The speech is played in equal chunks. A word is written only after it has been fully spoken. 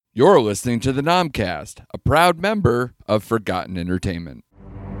You're listening to the Nomcast, a proud member of Forgotten Entertainment.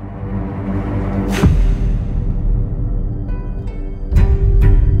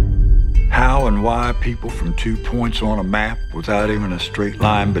 How and why people from 2 points on a map without even a straight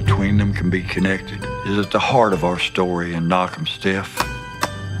line between them can be connected is at the heart of our story in Knock 'em Stiff.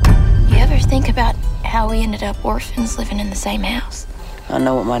 You ever think about how we ended up orphans living in the same house? I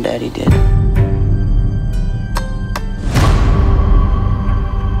know what my daddy did.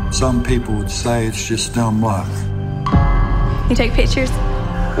 Some people would say it's just dumb luck. You take pictures?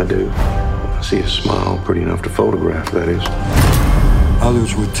 I do. I see a smile pretty enough to photograph, that is.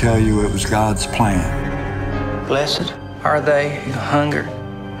 Others would tell you it was God's plan. Blessed are they who hunger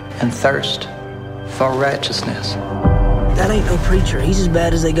and thirst for righteousness. That ain't no preacher. He's as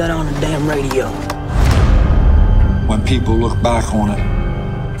bad as they got on the damn radio. When people look back on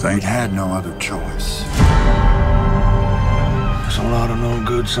it, they had no other choice. There's a lot of no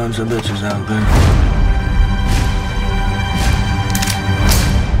good sons of bitches out there.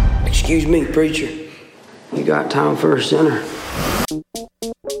 Excuse me, preacher. You got time for a sinner?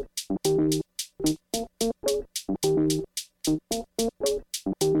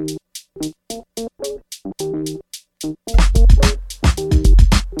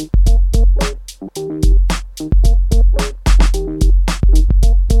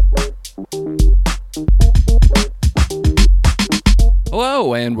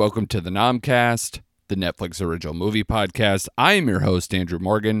 Hello, and welcome to the Nomcast, the Netflix original movie podcast. I am your host, Andrew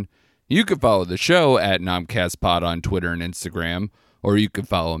Morgan. You can follow the show at NomcastPod on Twitter and Instagram, or you can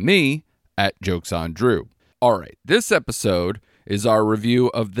follow me at JokesOnDrew. All right, this episode is our review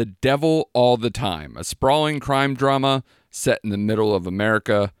of The Devil All the Time, a sprawling crime drama set in the middle of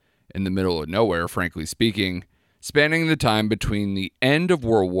America, in the middle of nowhere, frankly speaking, spanning the time between the end of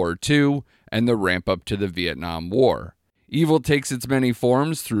World War II and the ramp up to the Vietnam War. Evil takes its many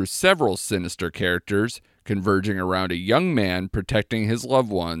forms through several sinister characters, converging around a young man protecting his loved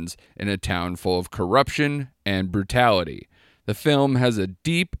ones in a town full of corruption and brutality. The film has a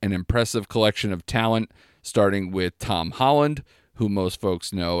deep and impressive collection of talent, starting with Tom Holland, who most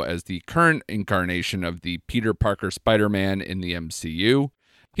folks know as the current incarnation of the Peter Parker Spider-Man in the MCU.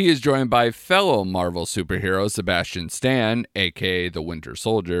 He is joined by fellow Marvel superhero Sebastian Stan, aka the Winter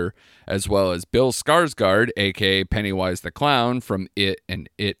Soldier, as well as Bill Skarsgård, aka Pennywise the Clown from It and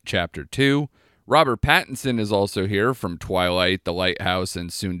It Chapter 2. Robert Pattinson is also here from Twilight, The Lighthouse,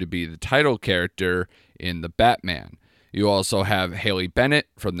 and soon to be the title character in The Batman. You also have Haley Bennett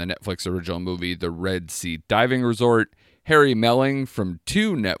from the Netflix original movie The Red Sea Diving Resort, Harry Melling from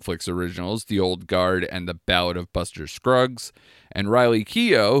two Netflix originals, The Old Guard and The Ballad of Buster Scruggs, and Riley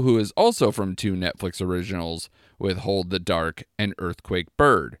Keough, who is also from two Netflix originals with Hold the Dark and Earthquake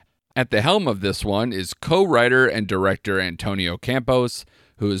Bird. At the helm of this one is co-writer and director Antonio Campos,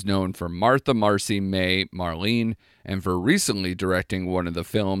 who is known for Martha, Marcy, May, Marlene, and for recently directing one of the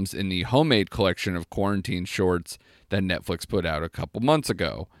films in the homemade collection of quarantine shorts that Netflix put out a couple months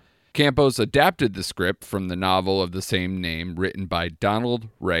ago. Campos adapted the script from the novel of the same name written by Donald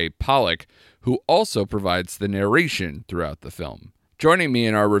Ray Pollock, who also provides the narration throughout the film. Joining me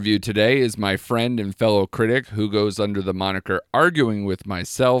in our review today is my friend and fellow critic who goes under the moniker Arguing with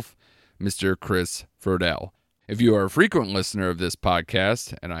Myself, Mr. Chris Frodel. If you are a frequent listener of this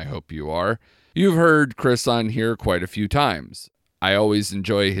podcast, and I hope you are, you've heard Chris on here quite a few times. I always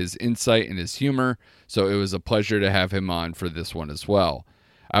enjoy his insight and his humor, so it was a pleasure to have him on for this one as well.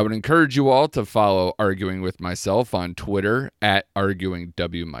 I would encourage you all to follow Arguing with Myself on Twitter at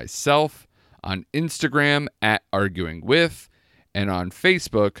ArguingWMyself, on Instagram at ArguingWith, and on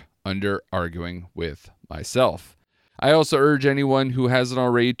Facebook under Arguing with Myself. I also urge anyone who hasn't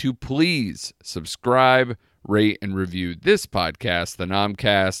already to please subscribe, rate, and review this podcast, the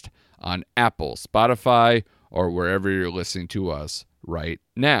Nomcast, on Apple, Spotify, or wherever you're listening to us right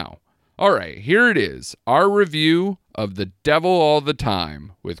now. All right, here it is, our review of The Devil All the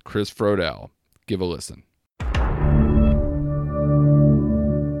Time with Chris Frodel. Give a listen.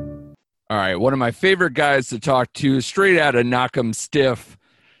 All right, one of my favorite guys to talk to, straight out of Knock 'em Stiff.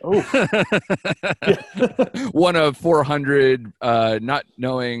 Oh, One of 400, not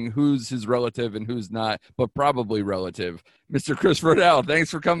knowing who's his relative and who's not, but probably relative. Mr. Chris Frodel, thanks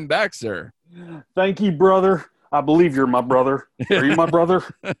for coming back, sir. thank you, brother. I believe you're my brother. Are you my brother?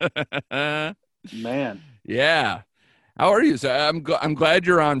 Man. Yeah. How are you? So I'm glad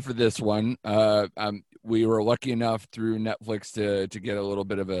you're on for this one. We were lucky enough through Netflix to get a little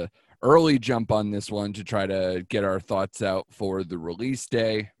bit of a early jump on this one to try to get our thoughts out for the release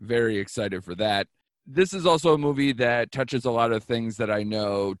day. Very excited for that. This is also a movie that touches a lot of things that I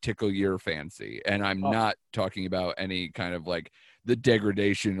know tickle your fancy. And I'm not talking about any kind of like the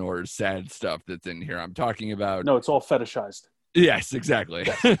degradation or sad stuff that's in here. I'm talking about. No, it's all fetishized. Yes, exactly.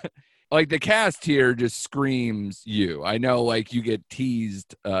 Like the cast here just screams you. I know, like you get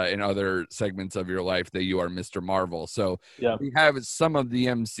teased in other segments of your life that you are Mr. Marvel. So Yeah. we have some of the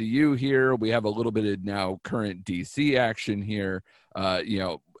MCU here. We have a little bit of now current DC action here.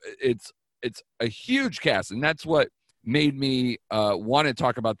 It's a huge cast, and that's what made me want to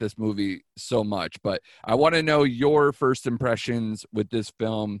talk about this movie so much. But I want to know your first impressions with this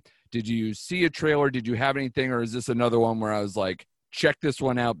film. Did you see a trailer? Did you have anything, or is this another one where I was like, check this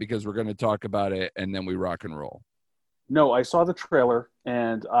one out because we're going to talk about it and then we rock and roll? No, I saw the trailer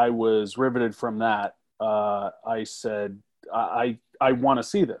and I was riveted from that. I said, I want to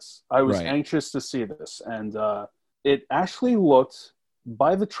see this. I was anxious to see this. And it actually looked,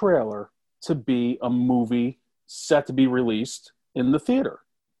 by the trailer, to be a movie set to be released in the theater,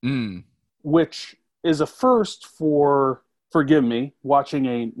 which is a first for, forgive me, watching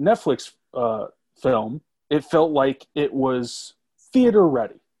a Netflix film. It felt like it was theater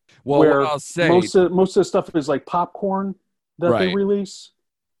ready. Well, where I'll say most of the stuff is like popcorn that they release.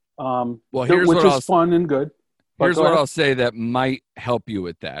 Which is fun and good. Here's what I'll say that might help you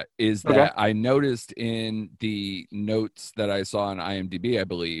with that is that I noticed in the notes that I saw on IMDb, I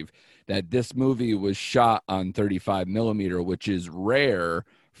believe, that this movie was shot on 35 millimeter, which is rare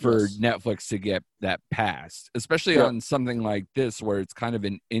for Netflix to get that passed, especially on something like this where it's kind of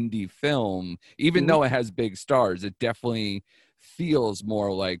an indie film. Even though it has big stars, it definitely feels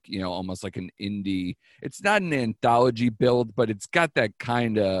more like, almost like an indie. It's not an anthology build, but it's got that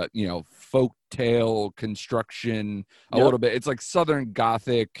kind of, folk tale construction a little bit. It's like Southern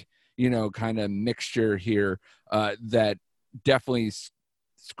Gothic, kind of mixture here that definitely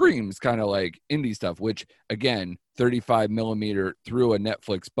screams kind of like indie stuff, which again, 35 millimeter through a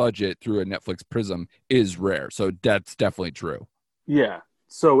Netflix budget, through a Netflix prism is rare. So that's definitely true. Yeah.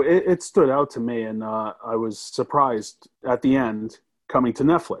 So it stood out to me, and I was surprised at the end coming to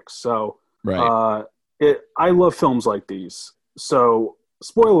Netflix. So I love films like these. So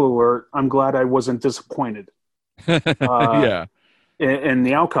spoiler alert, I'm glad I wasn't disappointed in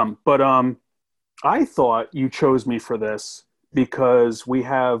the outcome. But I thought you chose me for this because we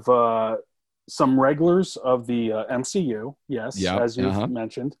have some regulars of the MCU, as you've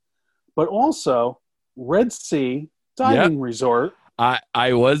mentioned, but also Red Sea Diving Resort.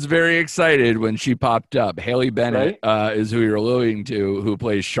 I was very excited when she popped up. Haley Bennett is who you're alluding to, who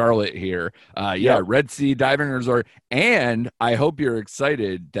plays Charlotte here. Red Sea Diving Resort. And I hope you're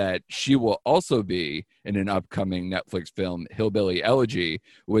excited that she will also be in an upcoming Netflix film, Hillbilly Elegy,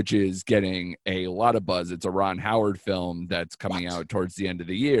 which is getting a lot of buzz. It's a Ron Howard film that's coming out towards the end of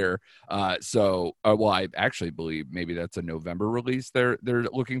the year. I actually believe maybe that's a November release they're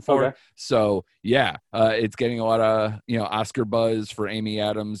looking for. Okay. So it's getting a lot of Oscar buzz for Amy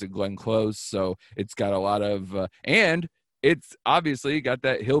Adams and Glenn Close. So it's got a lot of and it's obviously got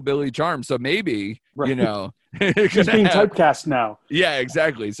that hillbilly charm. So maybe she's being typecast now. Yeah,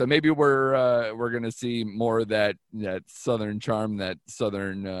 exactly. So maybe we're gonna see more of that southern charm, that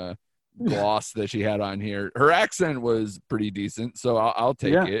southern gloss that she had on here. Her accent was pretty decent, so I'll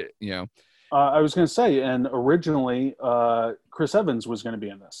take it. I was gonna say, and originally Chris Evans was gonna be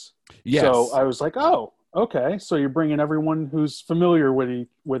in this. Yes. So I was like, oh, okay. So you're bringing everyone who's familiar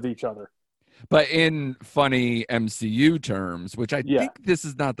with each other. But in funny MCU terms, which I think this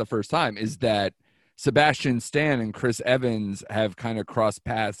is not the first time, is that Sebastian Stan and Chris Evans have kind of crossed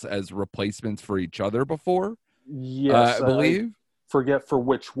paths as replacements for each other before. Yes, I believe. I forget for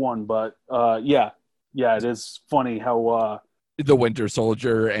which one, but it is funny how the Winter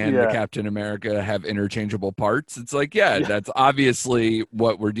Soldier and the Captain America have interchangeable parts. It's like, that's obviously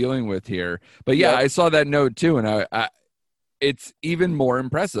what we're dealing with here. But I saw that note too, and I it's even more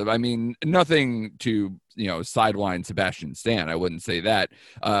impressive. I mean, nothing to, sideline Sebastian Stan. I wouldn't say that.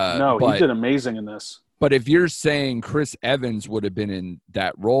 He did amazing in this. But if you're saying Chris Evans would have been in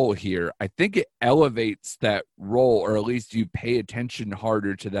that role here, I think it elevates that role, or at least you pay attention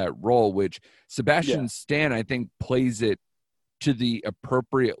harder to that role, which Sebastian Stan, I think, plays it to the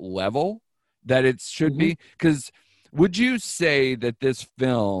appropriate level that it should be. Because would you say that this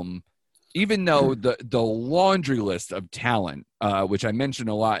film, even though the laundry list of talent, which I mentioned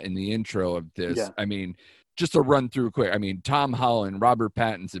a lot in the intro of this, I mean, just to run through quick, I mean, Tom Holland, Robert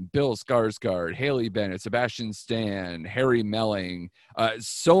Pattinson, Bill Skarsgård, Haley Bennett, Sebastian Stan, Harry Melling,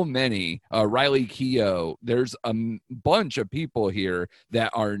 so many, Riley Keough. There's a bunch of people here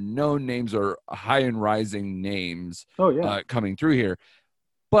that are known names or high and rising names coming through here.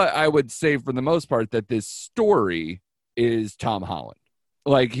 But I would say for the most part that this story is Tom Holland.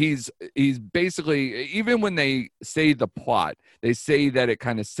 Like he's basically, even when they say the plot, they say that it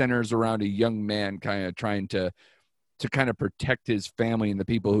kind of centers around a young man kind of trying to kind of protect his family and the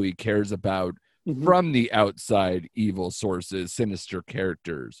people who he cares about from the outside evil sources, sinister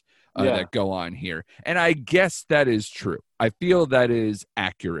characters that go on here. And I guess that is true. I feel that is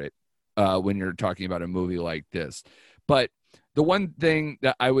accurate when you're talking about a movie like this. But the one thing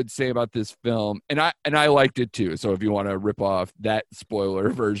that I would say about this film, and I liked it too. So if you want to rip off that spoiler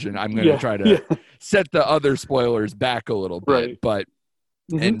version, I'm going to try to set the other spoilers back a little bit. Right. But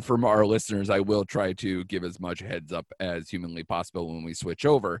and from our listeners, I will try to give as much heads up as humanly possible when we switch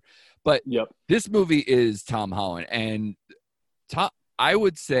over. But this movie is Tom Holland, and I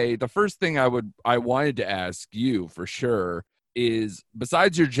would say the first thing I wanted to ask you for sure is,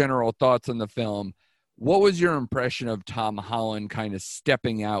 besides your general thoughts on the film, what was your impression of Tom Holland kind of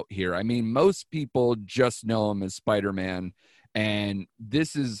stepping out here? I mean, most people just know him as Spider-Man, and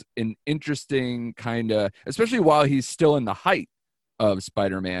this is an interesting kind of, especially while he's still in the height of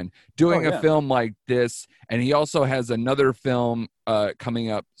Spider-Man, doing a film like this. And he also has another film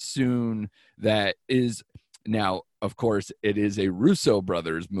coming up soon that is now, of course, it is a Russo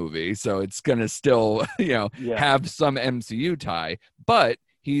brothers movie, so it's going to still, have some MCU tie, but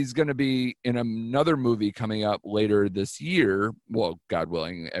he's going to be in another movie coming up later this year. Well, God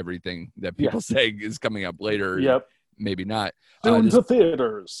willing, everything that people say is coming up later. Yep. Maybe not. Soon to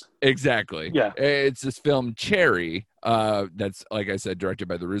theaters. Exactly. Yeah. It's this film, Cherry, that's, like I said, directed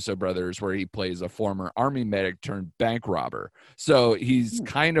by the Russo brothers, where he plays a former army medic turned bank robber. So he's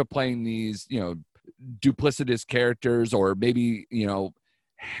kind of playing these, duplicitous characters, or maybe,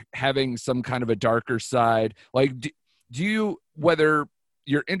 having some kind of a darker side. Like, do you, whether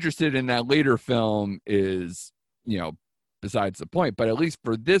you're interested in that later film is, besides the point, but at least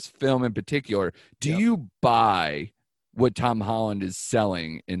for this film in particular, do you buy what Tom Holland is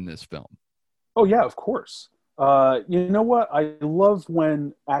selling in this film? Oh yeah, of course. You know what? I love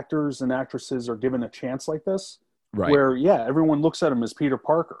when actors and actresses are given a chance like this, where everyone looks at him as Peter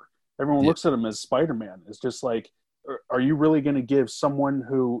Parker. Everyone looks at him as Spider-Man. It's just like, are you really going to give someone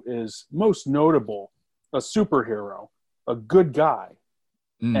who is most notable, a superhero, a good guy,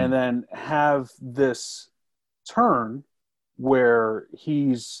 and then have this turn where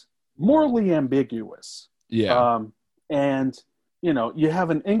he's morally ambiguous? And, you have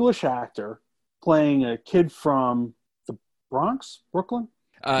an English actor playing a kid from the Bronx, Brooklyn?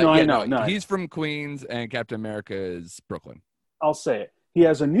 No, he's from Queens, and Captain America is Brooklyn. I'll say it. He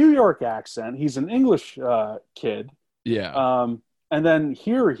has a New York accent. He's an English kid. Yeah. And then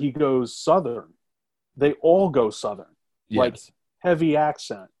here he goes Southern. They all go Southern. Like heavy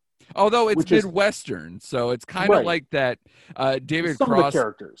accent. Although it's Midwestern, so it's kind of like that. David Cross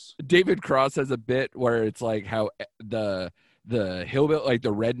characters. David Cross has a bit where it's like how the hillbilly, like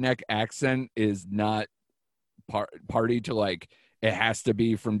the redneck accent, is not party to, like, it has to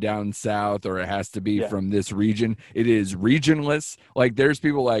be from down south or it has to be from this region. It is regionless. Like, there's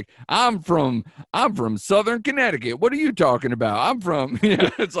people like, I'm from Southern Connecticut. What are you talking about? I'm from,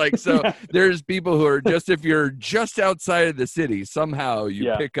 it's like, so there's people who are just, if you're just outside of the city, somehow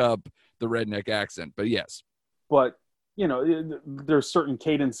you pick up the redneck accent. But yes. But, there's certain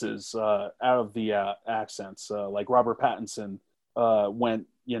cadences out of the accents. Like Robert Pattinson went,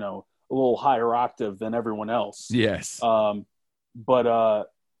 a little higher octave than everyone else. Yes. But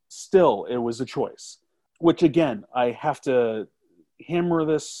still, it was a choice, which, again, I have to hammer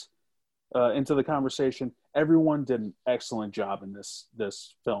this into the conversation. Everyone did an excellent job in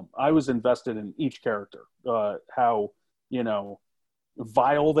this film. I was invested in each character, how,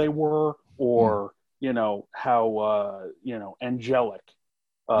 vile they were, or, how, angelic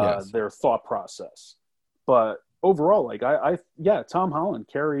their thought process. But overall, like, Tom Holland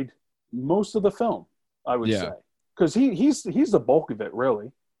carried most of the film, I would say. Because he's the bulk of it,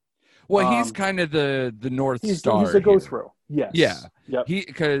 really. Well, he's kind of the North Star. He's the go-through. Yes. Yeah. Yep.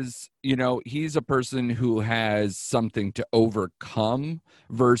 Because, he's a person who has something to overcome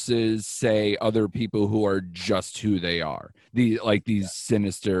versus, say, other people who are just who they are. These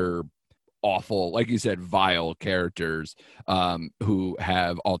sinister, awful, like you said, vile characters who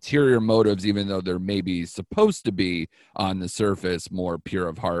have ulterior motives, even though they're maybe supposed to be on the surface more pure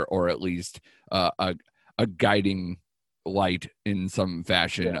of heart, or at least a guiding light in some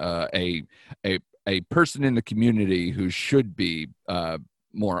fashion, a person in the community who should be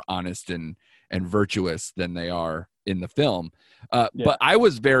more honest and virtuous than they are in the film. But I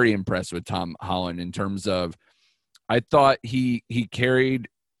was very impressed with Tom Holland in terms of, I thought he carried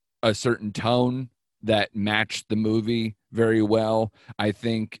a certain tone that match the movie very well. I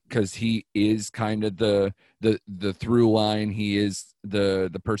think because he is kind of the through line. He is the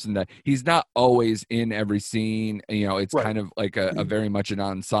person that he's not always in every scene. You know, it's kind of like a very much an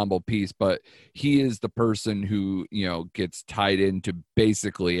ensemble piece, but he is the person who, you know, gets tied into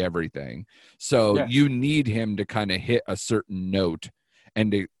basically everything. So you need him to kind of hit a certain note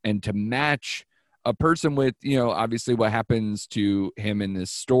and to match a person with, you know, obviously what happens to him in this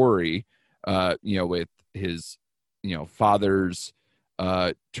story, you know, with his, you know, father's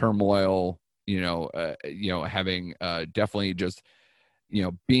turmoil, you know, having definitely just, you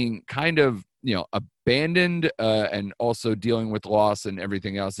know, being kind of, you know, abandoned and also dealing with loss and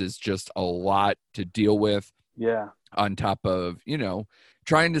everything else is just a lot to deal with. Yeah. On top of, you know,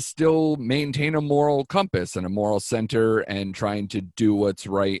 trying to still maintain a moral compass and a moral center and trying to do what's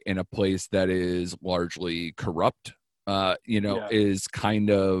right in a place that is largely corrupt, is kind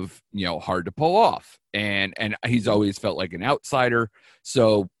of, you know, hard to pull off. And he's always felt like an outsider.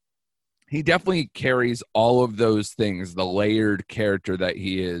 So he definitely carries all of those things, the layered character that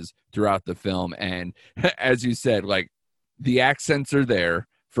he is throughout the film. And as you said, like the accents are there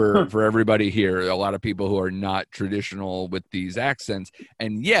for everybody here. A lot of people who are not traditional with these accents.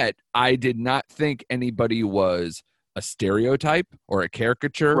 And yet I did not think anybody was a stereotype or a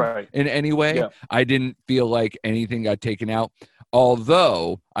caricature in any way. Yeah. I didn't feel like anything got taken out.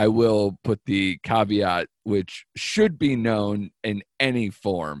 Although I will put the caveat, which should be known in any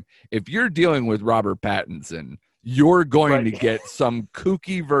form. If you're dealing with Robert Pattinson, you're going to get some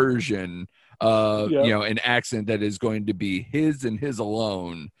kooky version of, you know, an accent that is going to be his and his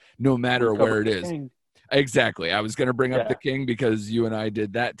alone, no matter where it is. King. Exactly. I was going to bring up the King because you and I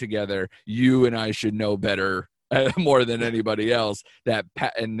did that together. You and I should know better more than anybody else.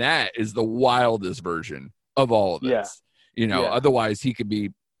 And that is the wildest version of all of this. Yeah. You know, otherwise he could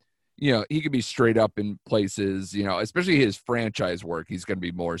be, you know, he could be straight up in places, you know, especially his franchise work. He's going to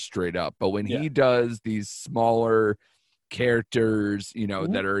be more straight up. But when he does these smaller characters, you know,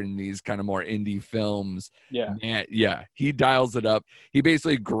 that are in these kind of more indie films, he dials it up. He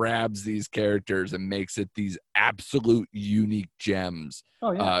basically grabs these characters and makes it these absolute unique gems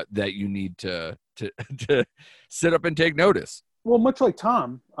that you need to sit up and take notice. Well, much like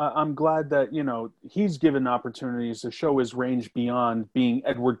Tom, I'm glad that, you know, he's given opportunities to show his range beyond being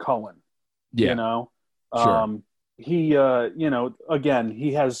Edward Cullen. Yeah. You know, he, you know, again,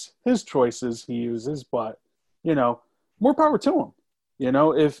 he has his choices he uses, but, you know, more power to him. You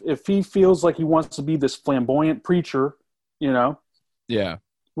know, if he feels like he wants to be this flamboyant preacher, you know,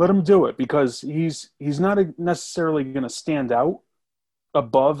 let him do it, because he's not necessarily going to stand out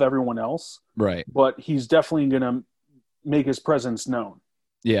above everyone else. Right. But he's definitely going to make his presence known.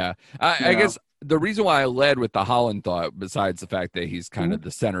 Yeah. I guess the reason why I led with the Holland thought, besides the fact that he's kind of the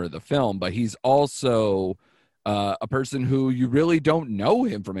center of the film, but he's also a person who you really don't know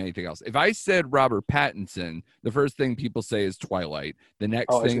him from anything else. If I said Robert Pattinson, the first thing people say is Twilight. The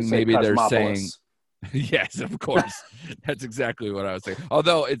next thing maybe they're saying, yes, of course. That's exactly what I was saying.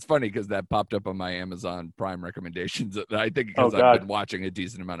 Although it's funny because that popped up on my Amazon Prime recommendations. I think because I've been watching a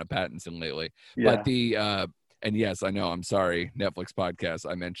decent amount of Pattinson lately. Yeah. But the and yes, I know. I'm sorry. Netflix podcast.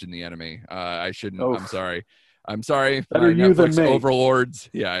 I mentioned The Enemy. I shouldn't. I'm sorry. Better you Netflix than me. Overlords.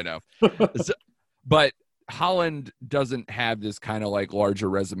 Yeah, I know. But Holland doesn't have this kind of like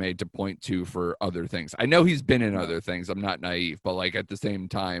larger resume to point to for other things. I know he's been in other things. I'm not naive, but like at the same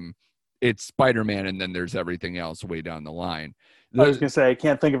time, it's Spider-Man, and then there's everything else way down the line. I was gonna say I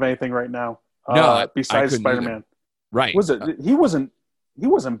can't think of anything right now. Besides Spider-Man. Either. Right? Was it? He wasn't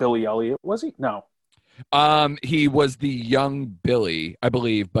Billy Elliot, was he? No. He was the young Billy, I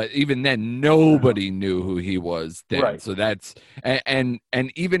believe, but even then nobody knew who he was then. Right. So that's and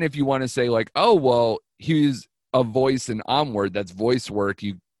even if you want to say like, oh well, he's a voice in Onward, that's voice work,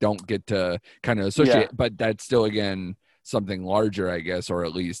 you don't get to kind of associate, but that's still again something larger, I guess, or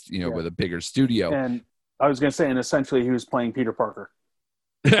at least, you know, with a bigger studio. And I was gonna say, and essentially he was playing Peter Parker.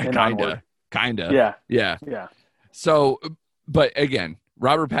 kinda. Yeah. So, but again,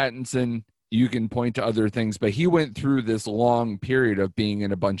 Robert Pattinson, you can point to other things, but he went through this long period of being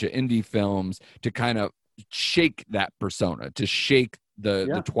in a bunch of indie films to kind of shake that persona, to shake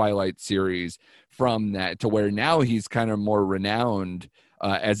the Twilight series from that to where now he's kind of more renowned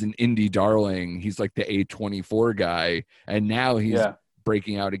as an indie darling. He's like the A24 guy, and now he's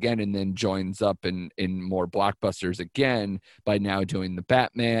breaking out again, and then joins up in more blockbusters again by now doing the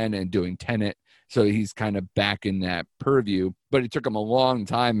Batman and doing Tenet. So he's kind of back in that purview, but it took him a long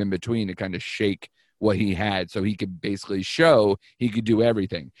time in between to kind of shake what he had so he could basically show he could do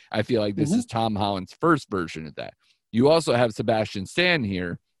everything. I feel like this is Tom Holland's first version of that. You also have Sebastian Stan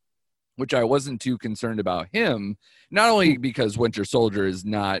here, which I wasn't too concerned about him, not only because Winter Soldier is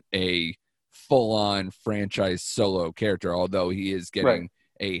not a full-on franchise solo character, although he is getting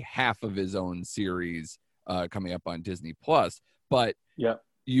a half of his own series coming up on Disney Plus, but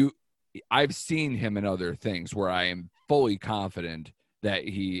I've seen him in other things where I am fully confident that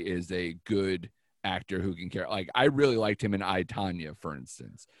he is a good actor who can carry. Like, I really liked him in I, Tonya, for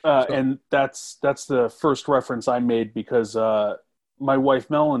instance. And that's the first reference I made because my wife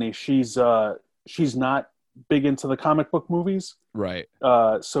Melanie, she's not big into the comic book movies, right?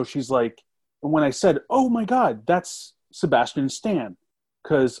 So she's like, when I said, "Oh my God, that's Sebastian Stan,"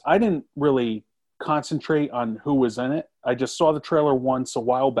 because I didn't really concentrate on who was in it. I just saw the trailer once a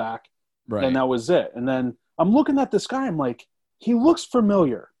while back, and that was it. And then I'm looking at this guy, I'm like, he looks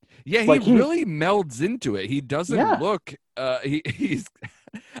familiar. Yeah, he really melds into it. He doesn't look. He's.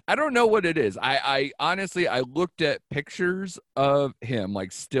 I don't know what it is. I honestly, I looked at pictures of him,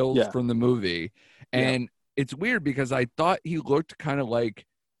 like stills from the movie, and it's weird because I thought he looked kind of like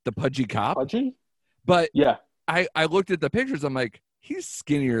the pudgy cop. But I looked at the pictures. I'm like, he's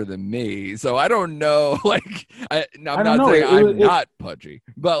skinnier than me, so I don't know. Like, I'm not saying I'm not pudgy,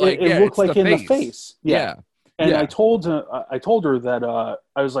 but like, it looked like in the face. And I told her that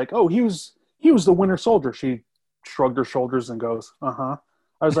I was like, oh, he was the Winter Soldier. She shrugged her shoulders and goes,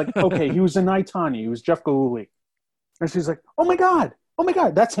 I was like, okay, he was in I, Tonya. He was Jeff Galooly. And she's like, oh my God,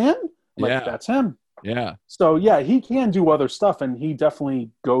 that's him? I'm like, that's him. Yeah. So he can do other stuff, and he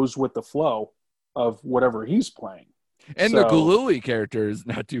definitely goes with the flow of whatever he's playing. And the Galooly character is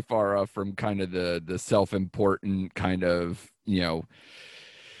not too far off from kind of the self-important kind of,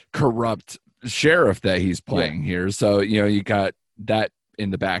 corrupt sheriff that he's playing here. So, you got that in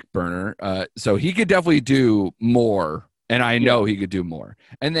the back burner. So he could definitely do more. And I know he could do more.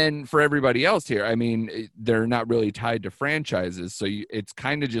 And then for everybody else here, I mean, they're not really tied to franchises. So it's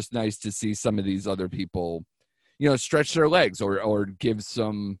kind of just nice to see some of these other people, stretch their legs or give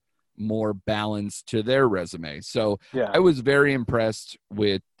some more balance to their resume. So I was very impressed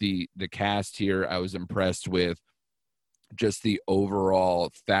with the cast here. I was impressed with just the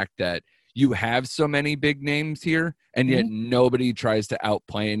overall fact that you have so many big names here, and yet nobody tries to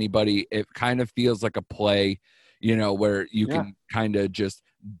outplay anybody. It kind of feels like a play, where you can kind of just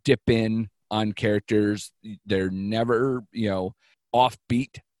dip in on characters. They're never,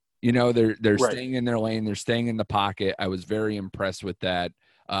 offbeat. They're staying in their lane. They're staying in the pocket. I was very impressed with that.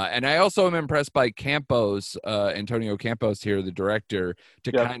 And I also am impressed by Campos, Antonio Campos here, the director,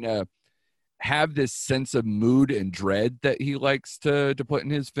 to kind of have this sense of mood and dread that he likes to put in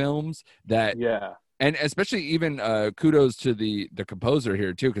his films. And especially even kudos to the composer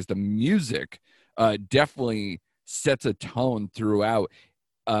here too, because the music definitely sets a tone throughout.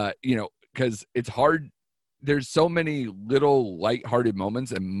 Because it's hard. There's so many little lighthearted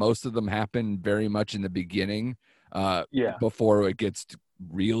moments, and most of them happen very much in the beginning. Before it gets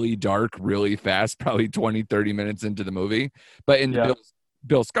really dark really fast, probably 20-30 minutes into the movie. But in the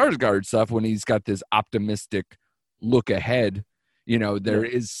Bill Skarsgård stuff, when he's got this optimistic look ahead, there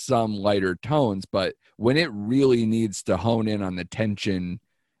is some lighter tones, but when it really needs to hone in on the tension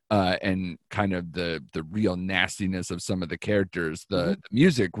and kind of the real nastiness of some of the characters, the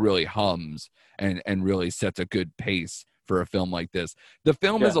music really hums and really sets a good pace for a film like this. The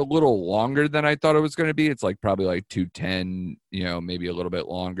film is a little longer than I thought it was going to be. It's like probably like 210, maybe a little bit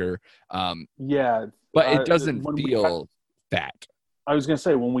longer. But it doesn't feel fat. I was going to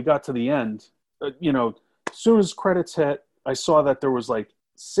say, when we got to the end, as soon as credits hit, I saw that there was like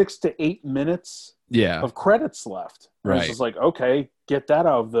 6 to 8 minutes of credits left. I was just like, okay, get that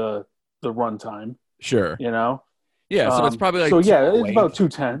out of the runtime. Sure. So it's probably like it's about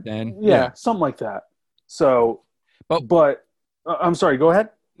 210. Something like that. So, but I'm sorry, go ahead.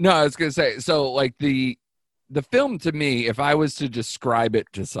 No, I was going to say, so like the film to me, if I was to describe it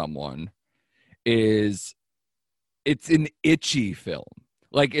to someone, it's an itchy film.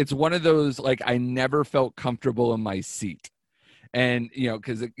 Like, it's one of those, like, I never felt comfortable in my seat. And,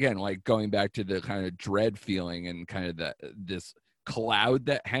 because again, like going back to the kind of dread feeling and kind of this cloud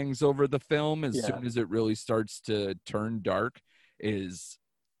that hangs over the film as soon as it really starts to turn dark, it's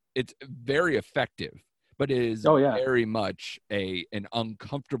very effective, but it is very much an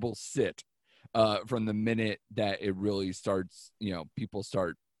uncomfortable sit from the minute that it really starts, people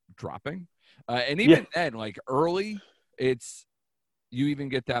start dropping. And even then, like early, you even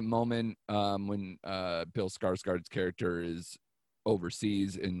get that moment when Bill Skarsgård's character is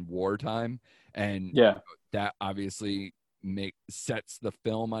overseas in wartime, and that obviously sets the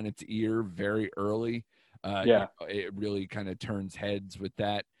film on its ear very early. It really kind of turns heads with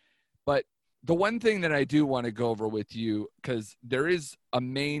that. But the one thing that I do want to go over with you, because there is a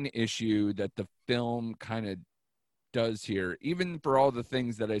main issue that the film kind of does here, even for all the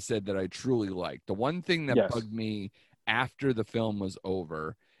things that I said that I truly liked. The one thing that bugged me after the film was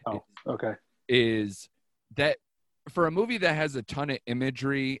over is that for a movie that has a ton of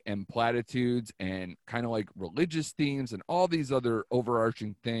imagery and platitudes and kind of like religious themes and all these other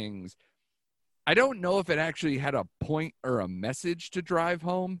overarching things, I don't know if it actually had a point or a message to drive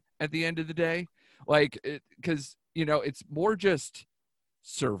home at the end of the day. Like, because, you know, it's more just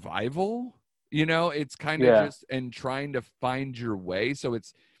survival. You know, it's kind of just and trying to find your way. So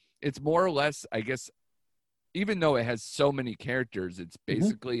it's more or less, I guess, even though it has so many characters, it's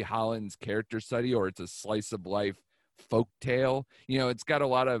basically Holland's character study, or it's a slice of life folk tale. You know, it's got a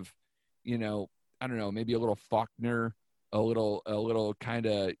lot of, you know, I don't know, maybe a little Faulkner, a little kind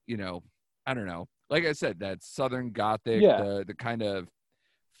of, you know, I don't know. Like I said, that Southern Gothic, the kind of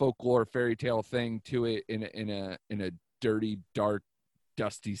folklore fairy tale thing to it in a dirty, dark,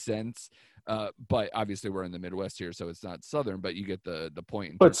 dusty sense. But obviously we're in the Midwest here, so it's not Southern, but you get the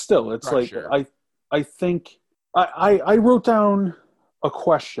point. But still, it's structure. Like I think I wrote down a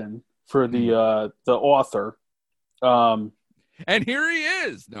question for the author. And here he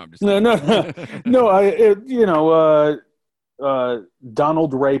is. No, I'm just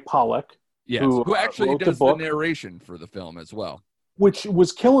Donald Ray Pollock. Yes, who actually does the narration for the film as well. Which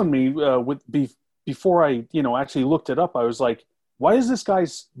was killing me before I, actually looked it up. I was like, why does this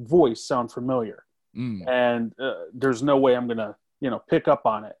guy's voice sound familiar? And there's no way I'm going to, pick up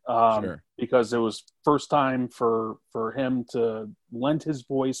on it because it was first time for him to lend his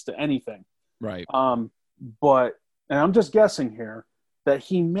voice to anything. Right. But, and I'm just guessing here, that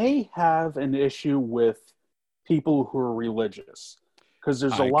he may have an issue with people who are religious. Because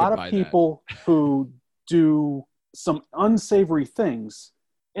there's a lot of people who do some unsavory things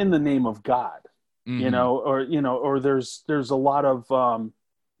in the name of God, or there's a lot of,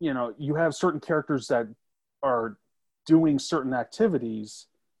 you have certain characters that are doing certain activities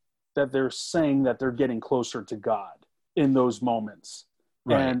that they're saying that they're getting closer to God in those moments.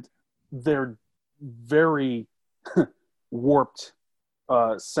 Right. And they're very warped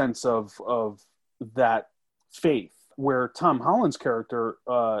sense of that faith. Where Tom Holland's character,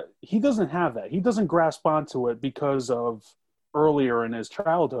 he doesn't have that. He doesn't grasp onto it because of earlier in his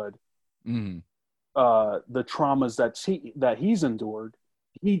childhood, the traumas that he's endured.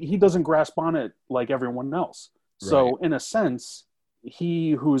 He doesn't grasp on it like everyone else. So in a sense,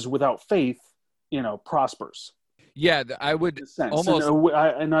 he who's without faith, prospers. Yeah, I would almost,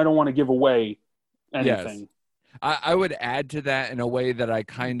 and I don't want to give away anything. Yes. I would add to that in a way that I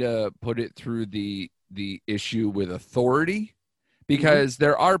kind of put it through the issue with authority, because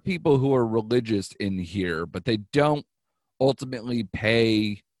there are people who are religious in here, but they don't ultimately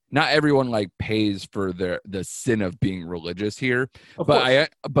pay. Not everyone pays for the sin of being religious here, but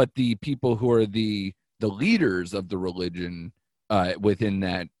the people who are the leaders of the religion within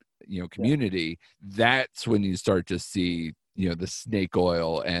that community, that's when you start to see the snake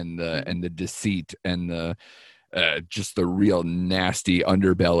oil and the deceit and the just the real nasty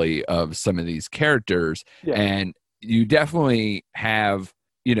underbelly of some of these characters. And you definitely have,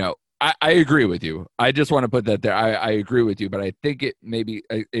 I agree with you. I just want to put that there. I agree with you, but I think it maybe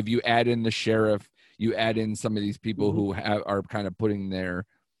if you add in the sheriff, you add in some of these people who are kind of putting their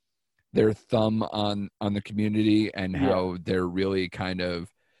thumb on the community and how they're really kind of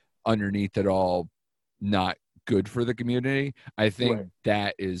underneath it all, not good for the community. I think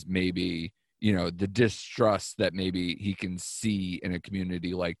that is maybe, the distrust that maybe he can see in a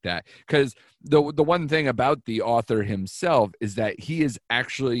community like that. Because the one thing about the author himself is that he is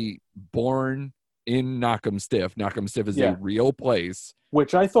actually born in Knock'em-Stiff. Knock'em-Stiff is a real place.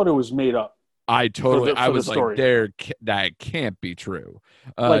 Which I thought it was made up. I was like, that can't be true.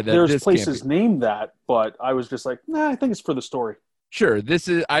 There's places named that, but I was just like, nah, I think it's for the story. Sure.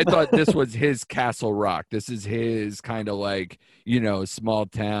 I thought this was his Castle Rock. This is his kind of small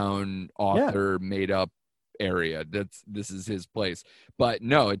town author made up area. This is his place. But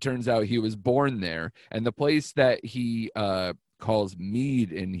no, it turns out he was born there. And the place that he calls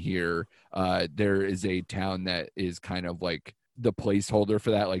Mead in here, there is a town that is kind of like the placeholder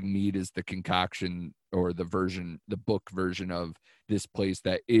for that. Like Mead is the concoction or the book version of this place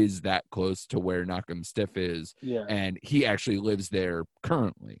that is that close to where Knock'em-Stiff is. Yeah. And he actually lives there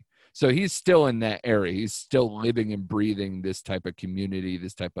currently. So he's still in that area. He's still living and breathing this type of community,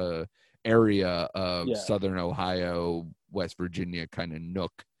 this type of area of Southern Ohio, West Virginia kind of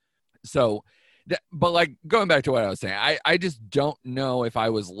nook. So, but going back to what I was saying, I just don't know if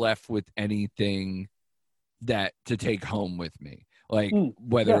I was left with anything that to take home with me. like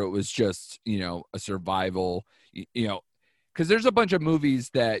whether it was just, a survival, because there's a bunch of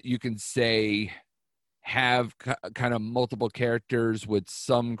movies that you can say have kind of multiple characters with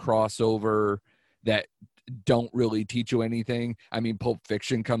some crossover that don't really teach you anything. I mean, Pulp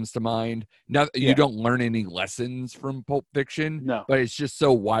Fiction comes to mind. Now, you don't learn any lessons from Pulp Fiction, but it's just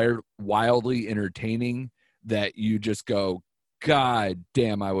so wildly entertaining that you just go, God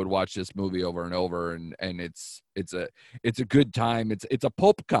damn, I would watch this movie over and over, and it's a good time. It's a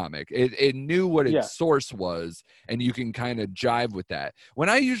pulp comic. It knew what its source was, and you can kind of jive with that. When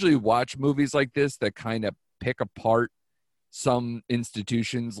I usually watch movies like this that kind of pick apart some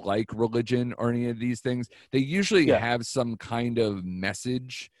institutions like religion or any of these things, they usually have some kind of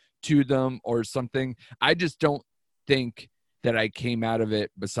message to them or something. I just don't think that I came out of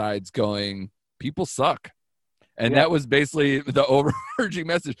it besides going, people suck. And that was basically the overarching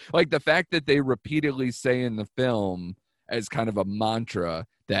message. Like the fact that they repeatedly say in the film as kind of a mantra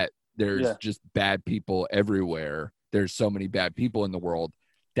that there's just bad people everywhere. There's so many bad people in the world.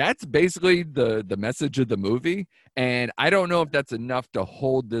 That's basically the message of the movie. And I don't know if that's enough to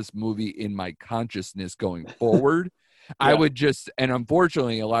hold this movie in my consciousness going forward. I would just, and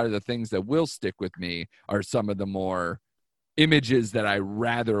unfortunately, a lot of the things that will stick with me are some of the more images that I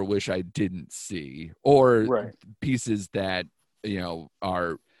rather wish I didn't see, or pieces that,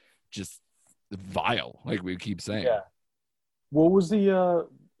 are just vile, like we keep saying. Yeah. What was the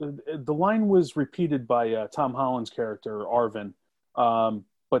line was repeated by Tom Holland's character, Arvin,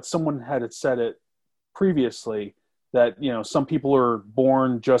 but someone had said it previously that, some people are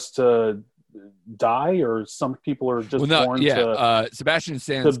born just to die, or some people are just born to Sebastian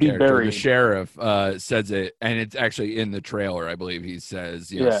Stan's character, the sheriff, says it, and it's actually in the trailer. I believe he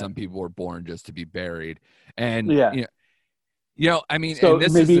says, some people are born just to be buried, and I mean, so and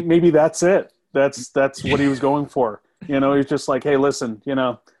this maybe that's it. That's what he was going for. He's just like, hey, listen,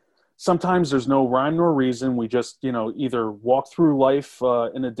 sometimes there's no rhyme nor reason. We just, either walk through life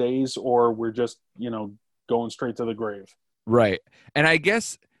in a daze, or we're just, going straight to the grave. Right, and I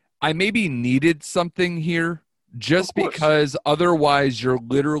guess I maybe needed something here, just because otherwise you're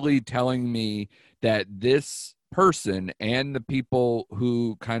literally telling me that this person and the people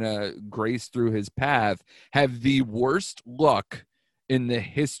who kind of grace through his path have the worst luck in the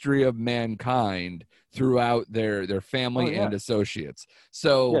history of mankind throughout their family and associates.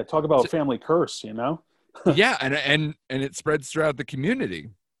 So talk about family curse, and it spreads throughout the community.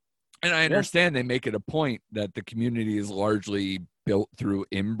 And I understand they make it a point that the community is largely built through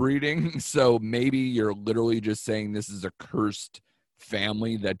inbreeding. So maybe you're literally just saying this is a cursed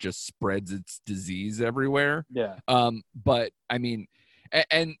family that just spreads its disease everywhere. Yeah. But I mean,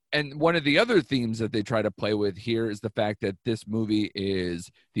 and one of the other themes that they try to play with here is the fact that this movie is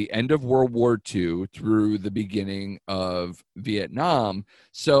the end of World War II through the beginning of Vietnam.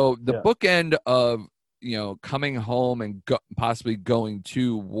 So the bookend of, coming home and possibly going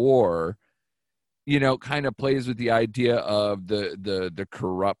to war, kind of plays with the idea of the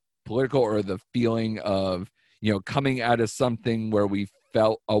corrupt political, or the feeling of, coming out of something where we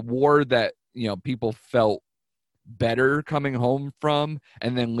felt a war that, people felt better coming home from,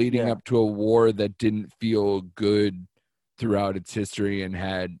 and then leading up to a war that didn't feel good throughout its history and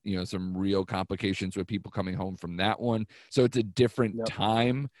had, some real complications with people coming home from that one. So it's a different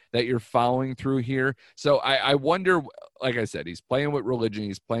time that you're following through here. So I wonder, like I said, he's playing with religion.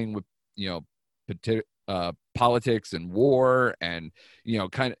 He's playing with, politics and war, and,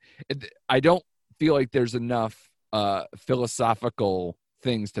 I don't feel like there's enough philosophical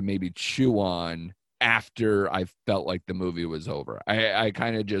things to maybe chew on after I felt like the movie was over. I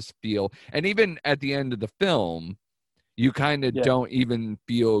kind of just feel, and even at the end of the film, you kind of don't even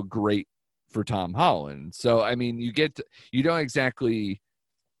feel great for Tom Holland. So, I mean, you don't exactly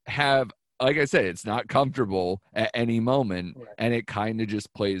have, like I said, it's not comfortable at any moment. Right. And it kind of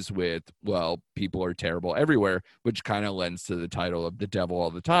just plays with, well, people are terrible everywhere, which kind of lends to the title of The Devil All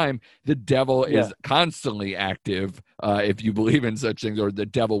the Time. The devil is constantly active, if you believe in such things, or the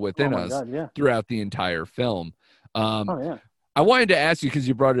devil within us throughout the entire film. I wanted to ask you, because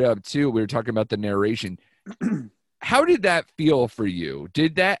you brought it up too, we were talking about the narration. How did that feel for you?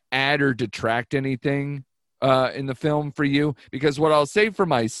 Did that add or detract anything in the film for you? Because what I'll say for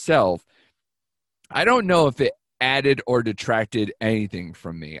myself, I don't know if it added or detracted anything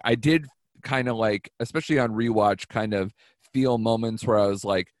from me. I did kind of like, especially on rewatch, kind of feel moments where I was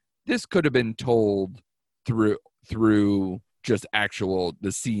like, this could have been told through just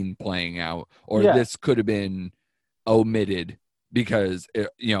the scene playing out, or this could have been omitted because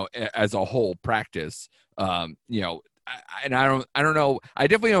as a whole practice, and I don't know. I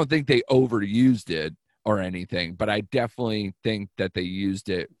definitely don't think they overused it, or anything, but I definitely think that they used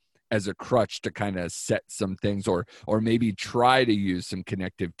it as a crutch to kind of set some things, or maybe try to use some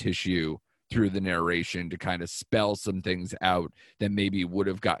connective tissue through the narration to kind of spell some things out that maybe would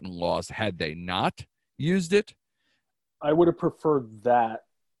have gotten lost had they not used it. I would have preferred that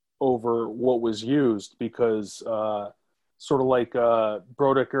over what was used, because sort of like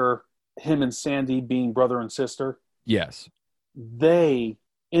Brodecker, him and Sandy being brother and sister. Yes. They,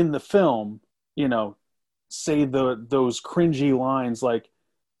 in the film, say those cringy lines like,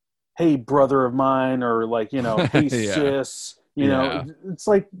 "Hey, brother of mine," or like, "Hey, Yeah. sis." It's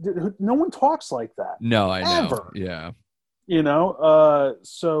like no one talks like that. No, I know. Ever. Yeah.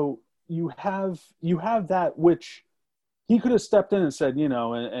 So you have that, which he could have stepped in and said,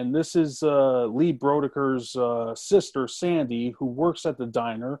 and this is Lee Brodecker's sister, Sandy, who works at the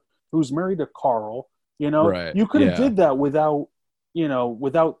diner, who's married to Carl. Right. You could have did that without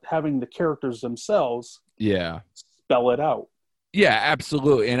having the characters themselves spell it out. Yeah,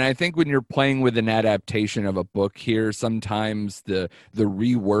 absolutely. And I think when you're playing with an adaptation of a book here, sometimes the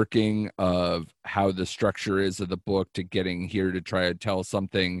reworking of how the structure is of the book to getting here to try to tell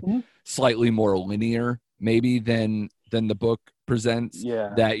something slightly more linear, maybe than the book presents,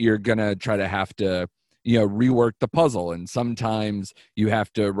 that you're going to try to have to, rework the puzzle. And sometimes you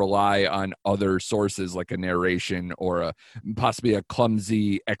have to rely on other sources like a narration or possibly a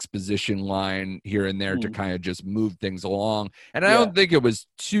clumsy exposition line here and there to kind of just move things along. And I don't think it was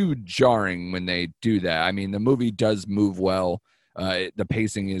too jarring when they do that. I mean, the movie does move well. The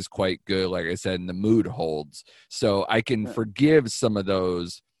pacing is quite good, like I said, and the mood holds. So I can forgive some of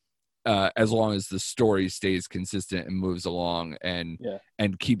those as long as the story stays consistent and moves along and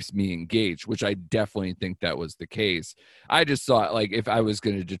keeps me engaged, which I definitely think that was the case. I just thought, like, if I was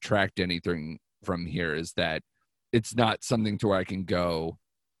going to detract anything from here, is that it's not something to where I can go,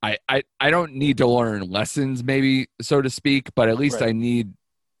 I don't need to learn lessons, maybe, so to speak, but at least I need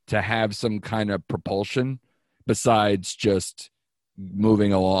to have some kind of propulsion besides just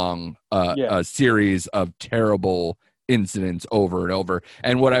moving along a series of terrible incidents over and over.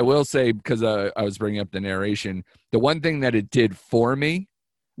 And what I will say, because I was bringing up the narration, the one thing that it did for me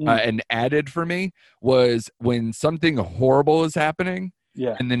and added for me was when something horrible is happening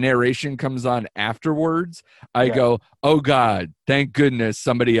and the narration comes on afterwards, I go, oh God, thank goodness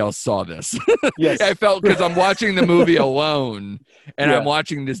somebody else saw this. I felt, because I'm watching the movie alone and I'm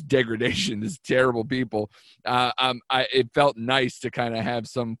watching this degradation, this terrible people. It felt nice to kind of have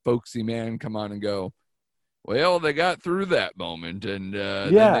some folksy man come on and go, well, they got through that moment, and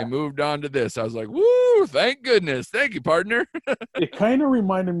then they moved on to this. I was like, woo, thank goodness. Thank you, partner. It kind of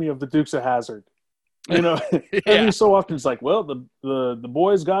reminded me of the Dukes of Hazzard. Every so often it's like, well, the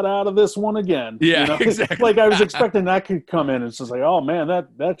boys got out of this one again. Exactly. Like I was expecting that could come in. It's just like, oh, man,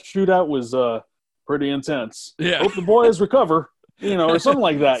 that shootout was pretty intense. Hope the boys recover, or something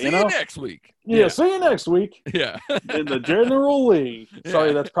like that. See you next week. See you next week. In the General Lee.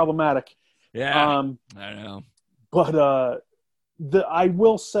 Sorry, that's problematic. I know. But I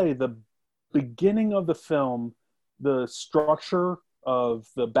will say the beginning of the film, the structure of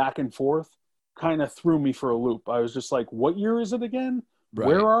the back and forth kind of threw me for a loop. I was just like, what year is it again? Right.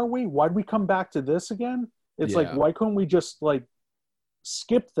 Where are we? Why'd we come back to this again? It's like, why couldn't we just like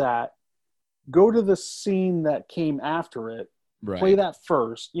skip that, go to the scene that came after it, play that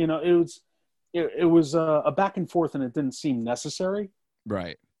first? It was a back and forth, and it didn't seem necessary.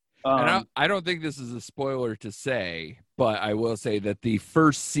 Right. And I don't think this is a spoiler to say, but I will say that the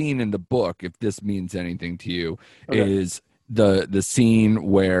first scene in the book, if this means anything to you, is the scene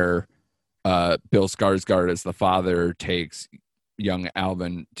where Bill Skarsgård as the father takes young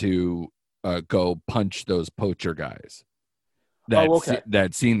Alvin to go punch those poacher guys. That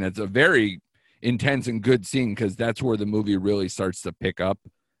scene, that's a very intense and good scene, because that's where the movie really starts to pick up.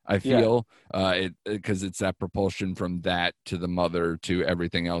 I feel because it's that propulsion from that to the mother to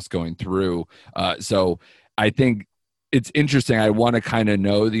everything else going through. So I think it's interesting. I want to kind of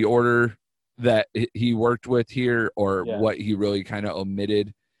know the order that he worked with here, or what he really kind of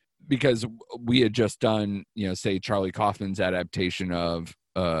omitted, because we had just done, say Charlie Kaufman's adaptation of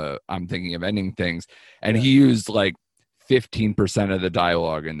I'm Thinking of Ending Things, and he used like 15% of the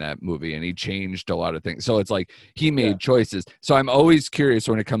dialogue in that movie, and he changed a lot of things. So it's like he made choices. So I'm always curious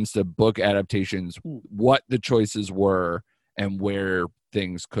when it comes to book adaptations, what the choices were and where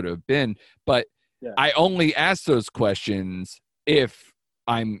things could have been. But I only ask those questions if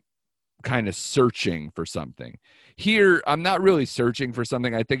I'm kind of searching for something. Here, I'm not really searching for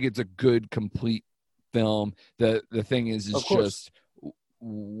something. I think it's a good, complete film. The thing is just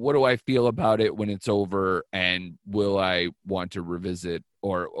what do I feel about it when it's over, and will I want to revisit,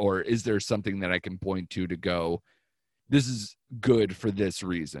 or is there something that I can point to go, this is good for this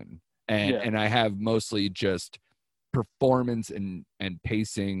reason? And I have mostly just performance and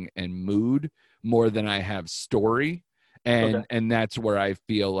pacing and mood more than I have story. And that's where I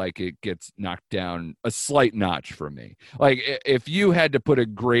feel like it gets knocked down a slight notch for me. Like, if you had to put a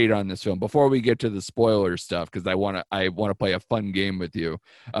grade on this film before we get to the spoiler stuff, because I want to play a fun game with you.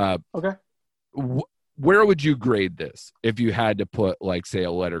 Where would you grade this if you had to put, like, say,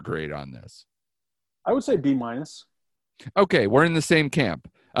 a letter grade on this? I would say B-. Okay, we're in the same camp.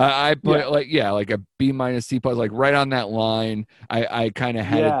 I put it like a B- C+, like right on that line. I kind of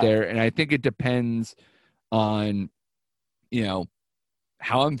had it there, and I think it depends on,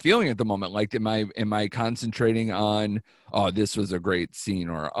 how I'm feeling at the moment. Like, am I concentrating on, oh, this was a great scene,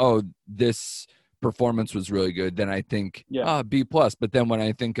 or, oh, this performance was really good? Then I think B+. But then when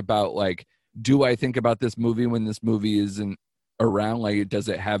I think about, like, do I think about this movie when this movie isn't around? Like, does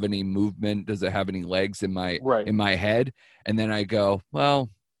it have any movement? Does it have any legs in my head? And then I go, well,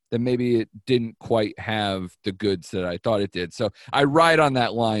 then maybe it didn't quite have the goods that I thought it did. So I ride on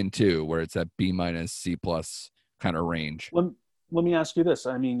that line too, where it's at B- C+ kind of range. Let me ask you this.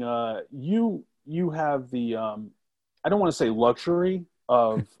 I mean, you have the I don't want to say luxury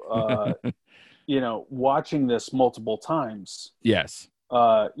of watching this multiple times. Yes.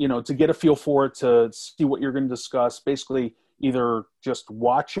 To get a feel for it, to see what you're going to discuss. Basically, either just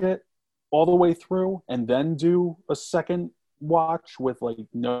watch it all the way through and then do a second watch with, like,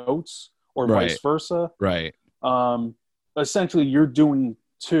 notes, or vice versa. Right. Essentially, you're doing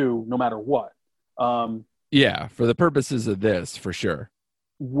two no matter what. Yeah, for the purposes of this, for sure.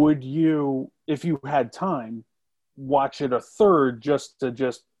 Would you, if you had time, watch it a third just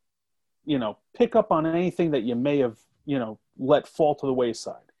to pick up on anything that you may have, let fall to the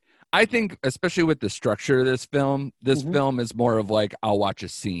wayside? I think, especially with the structure of this film, film is more of like, I'll watch a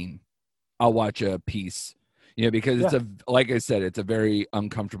scene. I'll watch a piece, because it's like I said, it's a very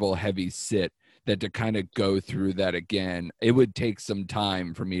uncomfortable, heavy sit, that to kind of go through that again, it would take some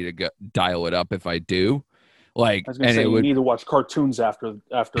time for me to dial it up if I do. Like, I was going to say, you need to watch cartoons after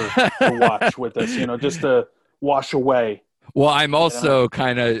to watch with this, just to wash away. Well, I'm also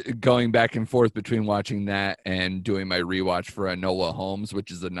kind of going back and forth between watching that and doing my rewatch for Enola Holmes,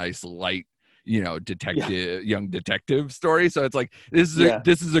 which is a nice light, detective, young detective story. So it's like, this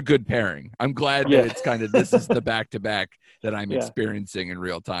is a good pairing. I'm glad that it's kind of, this is the back-to-back that I'm experiencing in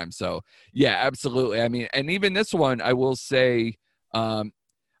real time. So yeah, absolutely. I mean, and even this one, I will say,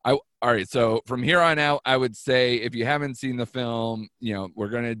 all right, so from here on out, I would say, if you haven't seen the film, we're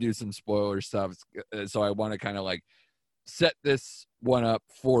going to do some spoiler stuff. So I want to kind of like set this one up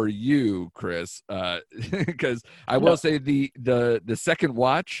for you, Chris, because I will say the second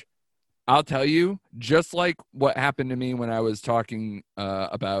watch, I'll tell you, just like what happened to me when I was talking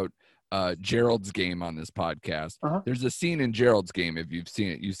about Gerald's Game on this podcast, there's a scene in Gerald's Game, if you've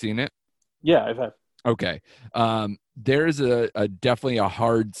seen it. You've seen it? Yeah, I've had. Okay. There's a definitely a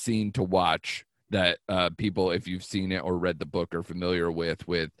hard scene to watch that people, if you've seen it or read the book, are familiar with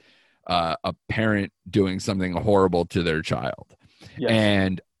a parent doing something horrible to their child. Yes.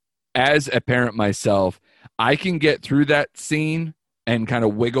 And as a parent myself, I can get through that scene and kind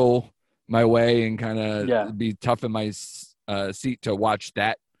of wiggle my way and kind of be tough in my seat to watch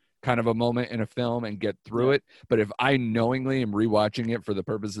that kind of a moment in a film and get through it. But if I knowingly am rewatching it for the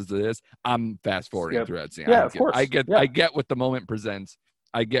purposes of this, I'm fast forwarding through that scene. Yeah, of course. I get what the moment presents.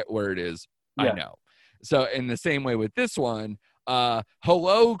 I get where it is. I know. So in the same way with this one,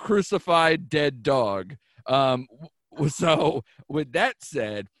 hello, crucified dead dog. So with that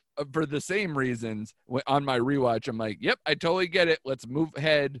said, for the same reasons, on my rewatch, I'm like, yep, I totally get it. Let's move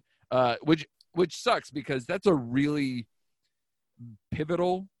ahead. Which sucks, because that's a really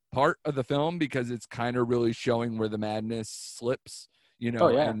pivotal part of the film, because it's kind of really showing where the madness slips,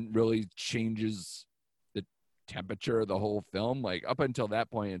 and really changes the temperature of the whole film. Like, up until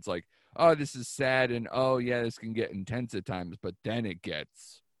that point, it's like, oh, this is sad, and oh yeah, this can get intense at times, but then it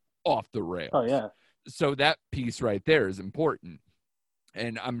gets off the rails. Oh yeah. So that piece right there is important.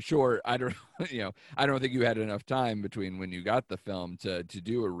 And I'm sure, I don't think you had enough time between when you got the film to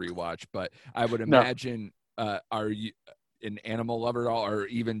do a rewatch, but I would imagine, are you an animal lover at all, or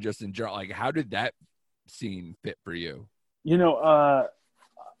even just in general? Like, how did that scene fit for you?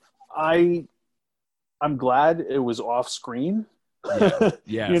 I'm glad it was off screen. Yeah.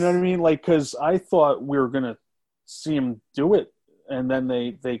 Yes. You know what I mean? Like, because I thought we were gonna see him do it, and then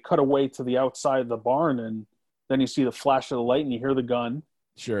they cut away to the outside of the barn, and then you see the flash of the light and you hear the gun.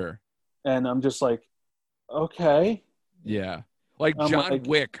 Sure. And I'm just like, okay. Yeah. Like John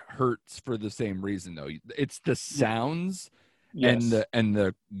Wick hurts for the same reason though. It's the sounds and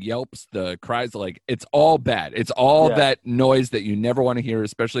the yelps, the cries, like it's all bad. It's all that noise that you never want to hear,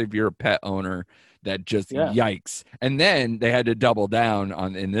 especially if you're a pet owner. That just yikes. And then they had to double down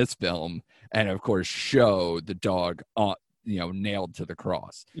in this film and of course show the dog nailed to the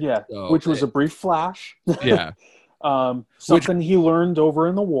cross. Yeah, so which was a brief flash. Yeah. Something he learned over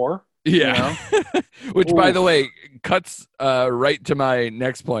in the war. Yeah. Which, by the way, cuts right to my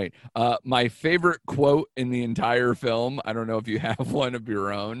next point. My favorite quote in the entire film, I don't know if you have one of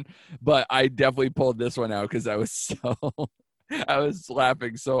your own, but I definitely pulled this one out because I was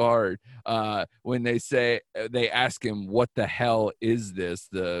laughing so hard when they ask him, what the hell is this,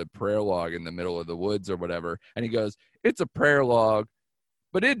 the prayer log in the middle of the woods or whatever. And he goes, it's a prayer log,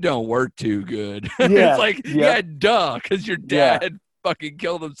 but it don't work too good. It's like, duh, because your dad fucking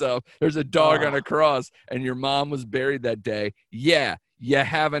killed himself. There's a dog on a cross and your mom was buried that day. Yeah, you're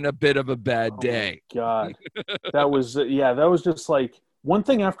having a bit of a bad day. God, that was just like one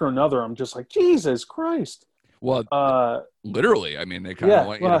thing after another. I'm just like, Jesus Christ. Well, literally, I mean, they kind of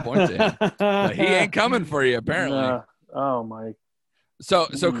want you to point to him. But he ain't coming for you, apparently. Oh, my. So,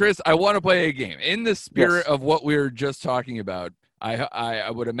 Chris, I want to play a game. In the spirit of what we were just talking about,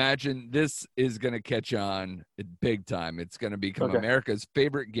 I would imagine this is going to catch on big time. It's going to become America's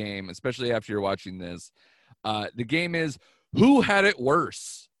favorite game, especially after you're watching this. The game is Who Had It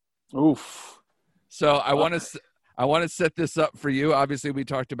Worse? Oof. So I want to set this up for you. Obviously, we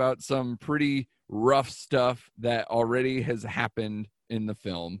talked about some pretty rough stuff that already has happened in the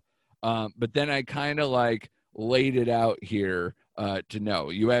film. But then I kind of laid it out here to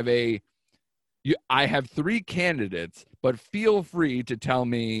know. I have 3 candidates, but feel free to tell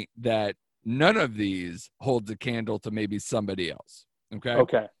me that none of these holds a candle to maybe somebody else. Okay.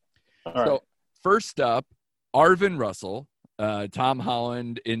 Okay. All right. So first up, Arvin Russell, Tom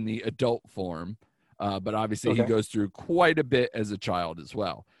Holland in the adult form. But obviously he goes through quite a bit as a child as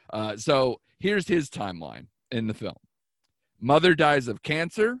well. So here's his timeline in the film. Mother dies of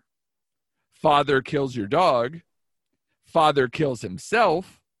cancer. Father kills your dog. Father kills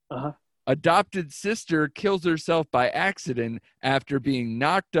himself. Adopted sister kills herself by accident after being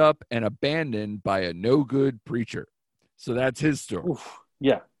knocked up and abandoned by a no-good preacher. So that's his story. Oof.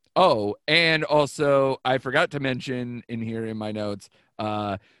 Yeah. Oh, and also I forgot to mention in here in my notes,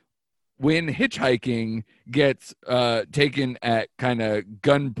 when hitchhiking gets taken at kind of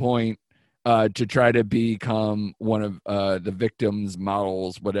gunpoint to try to become one of the victims,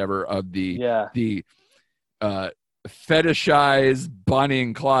 models, whatever, of the fetishized Bonnie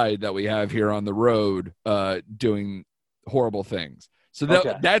and Clyde that we have here on the road doing horrible things. So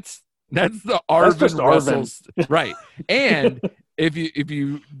that's the Arvin Russell's right. And if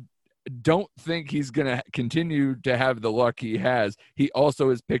you don't think he's going to continue to have the luck he has, he also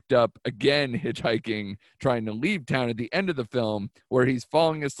is picked up again hitchhiking, trying to leave town at the end of the film, where he's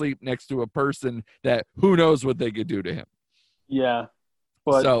falling asleep next to a person that who knows what they could do to him. Yeah,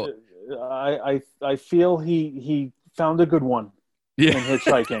 but so, I feel he found a good one in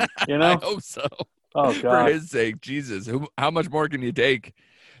hitchhiking. You know, I hope so. Oh God, for his sake, Jesus! How much more can you take?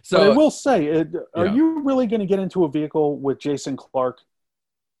 So but I will say, are you really going to get into a vehicle with Jason Clarke?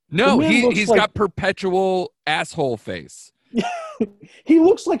 No, he's got perpetual asshole face. He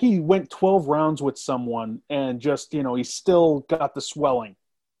looks like he went 12 rounds with someone and just, he's still got the swelling.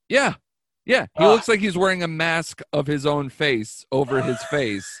 Yeah. Yeah. He looks like he's wearing a mask of his own face over his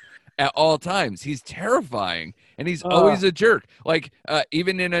face at all times. He's terrifying. And he's always a jerk. Like,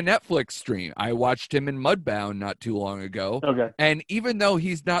 even in a Netflix stream, I watched him in Mudbound not too long ago. Okay. And even though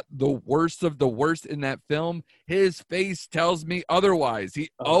he's not the worst of the worst in that film, his face tells me otherwise. He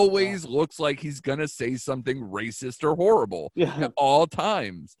always looks like he's going to say something racist or horrible at all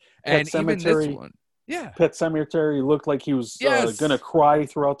times. And even this one. Yeah. Pet Sematary looked like he was going to cry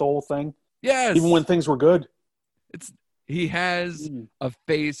throughout the whole thing. Yes. Even when things were good. He has a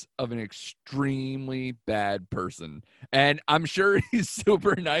face of an extremely bad person. And I'm sure he's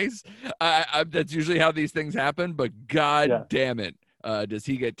super nice. That's usually how these things happen. But God damn it, does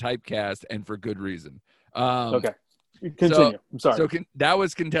he get typecast, and for good reason. Okay. Continue. I'm sorry. So that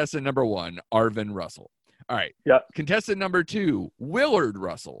was contestant number 1, Arvin Russell. All right. Yeah. Contestant number 2, Willard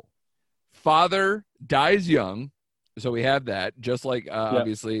Russell. Father dies young. So we have that. Just like,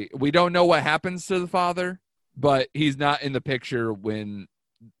 obviously, we don't know what happens to the father. But he's not in the picture when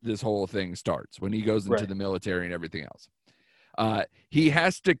this whole thing starts, when he goes into the military and everything else. He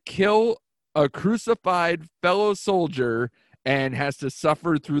has to kill a crucified fellow soldier and has to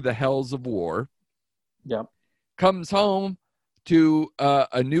suffer through the hells of war. Yep. Comes home to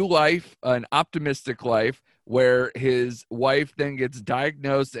a new life, an optimistic life, where his wife then gets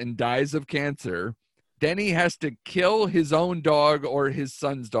diagnosed and dies of cancer. Then he has to kill his own dog or his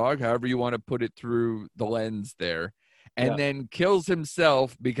son's dog, however you want to put it through the lens there, and then kills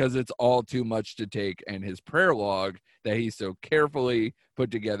himself because it's all too much to take. And his prayer log that he so carefully put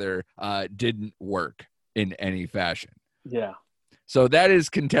together didn't work in any fashion. Yeah. So that is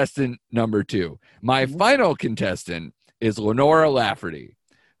contestant number 2. My final contestant is Lenora Lafferty,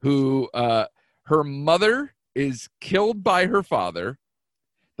 who her mother is killed by her father.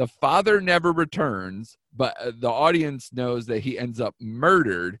 The father never returns, but the audience knows that he ends up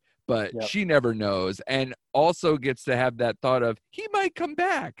murdered, but she never knows, and also gets to have that thought of, he might come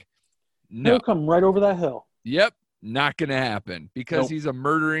back. No. He'll come right over that hill. Yep, not going to happen, because he's a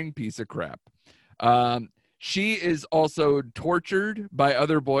murdering piece of crap. She is also tortured by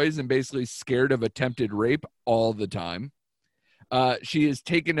other boys and basically scared of attempted rape all the time. She is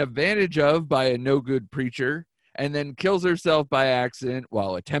taken advantage of by a no-good preacher and then kills herself by accident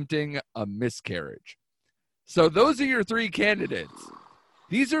while attempting a miscarriage. So those are your 3 candidates.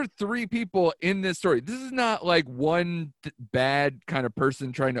 These are 3 people in this story. This is not like one bad kind of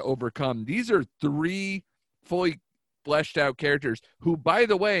person trying to overcome. These are 3 fully fleshed out characters who, by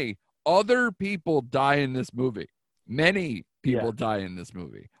the way, other people die in this movie. Many people die in this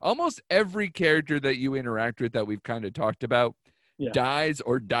movie. Almost every character that you interact with that we've kind of talked about dies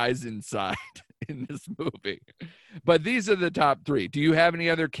or dies inside in this movie. But these are the top 3. Do you have any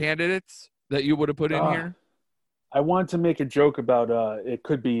other candidates that you would have put in here? I want to make a joke about it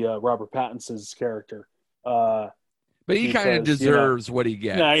could be Robert Pattinson's character. But he kind of deserves what he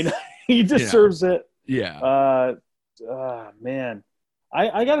gets. No, he deserves it. Yeah. Man.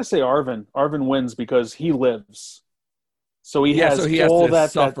 I got to say Arvin. Arvin wins because he lives. So he has all to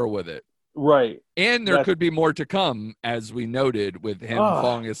suffer with it. Right. And there could be more to come, as we noted, with him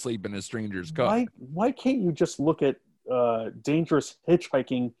falling asleep in a stranger's car. Why can't you just look at dangerous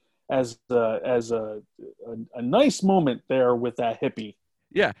hitchhiking as a nice moment there with that hippie?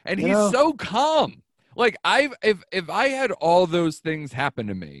 Yeah, and he's so calm. Like, if I had all those things happen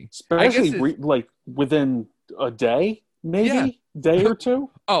to me, especially like within a day, maybe day or 2.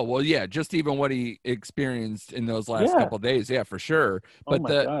 Oh, well, yeah, just even what he experienced in those last couple of days, for sure. But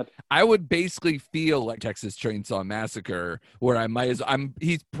God. I would basically feel like Texas Chainsaw Massacre, where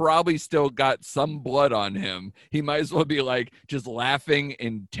he's probably still got some blood on him. He might as well be like just laughing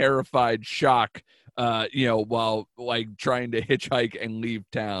in terrified shock, while like trying to hitchhike and leave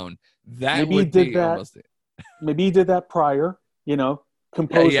town. Maybe he did that prior,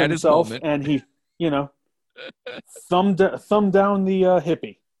 composed himself, and he, thumb down the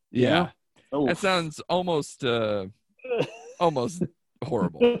hippie. Yeah, that sounds almost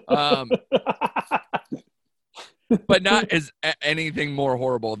horrible. But not as anything more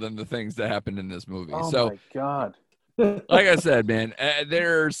horrible than the things that happened in this movie. Oh my God. Like I said, man,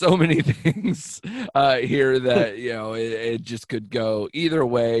 there are so many things here that, it just could go either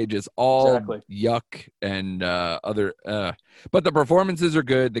way, just all yuck and other. But the performances are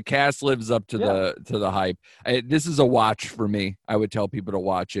good. The cast lives up to the hype. This is a watch for me. I would tell people to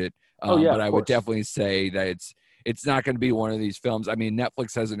watch it. But I would definitely say that it's not going to be one of these films. I mean,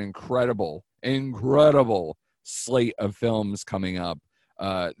 Netflix has an incredible slate of films coming up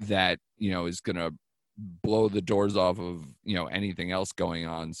that, is going to blow the doors off of anything else going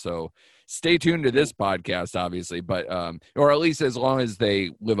on. So stay tuned to this podcast, obviously, but or at least as long as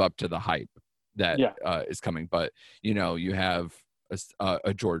they live up to the hype that is coming. But you have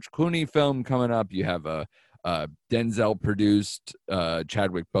a George Clooney film coming up. You have a Denzel produced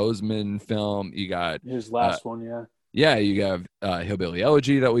Chadwick Boseman film. You got his last one. Yeah, you have Hillbilly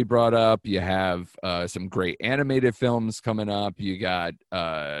Elegy that we brought up. You have some great animated films coming up. You got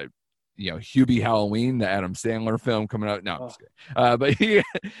Hubie Halloween, the Adam Sandler film coming out. No, I'm just kidding.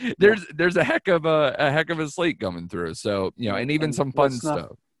 But there's a heck of a slate coming through. So and even some fun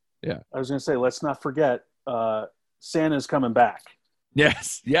stuff. Yeah, I was gonna say, let's not forget Santa's coming back.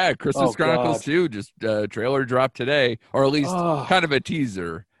 Yes, yeah, Christmas Chronicles 2 just trailer dropped today, or at least kind of a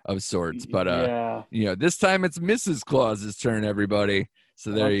teaser of sorts. But this time it's Mrs. Claus's turn, everybody.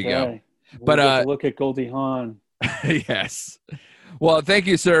 So there you go. But look at Goldie Hawn. Yes. Well, thank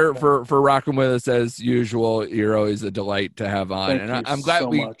you, sir, for rocking with us as usual. You're always a delight to have on, I'm glad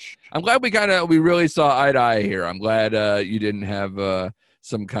we really saw eye to eye here. I'm glad you didn't have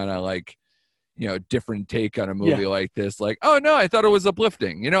some kind of like different take on a movie like this. Like, oh no, I thought it was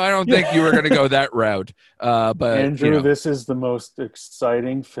uplifting. I don't think you were going to go that route. But Andrew, this is the most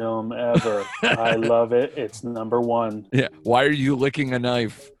exciting film ever. I love it. It's number 1. Yeah. Why are you licking a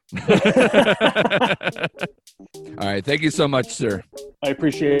knife? All right. Thank you so much, sir. I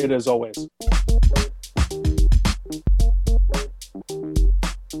appreciate it as always.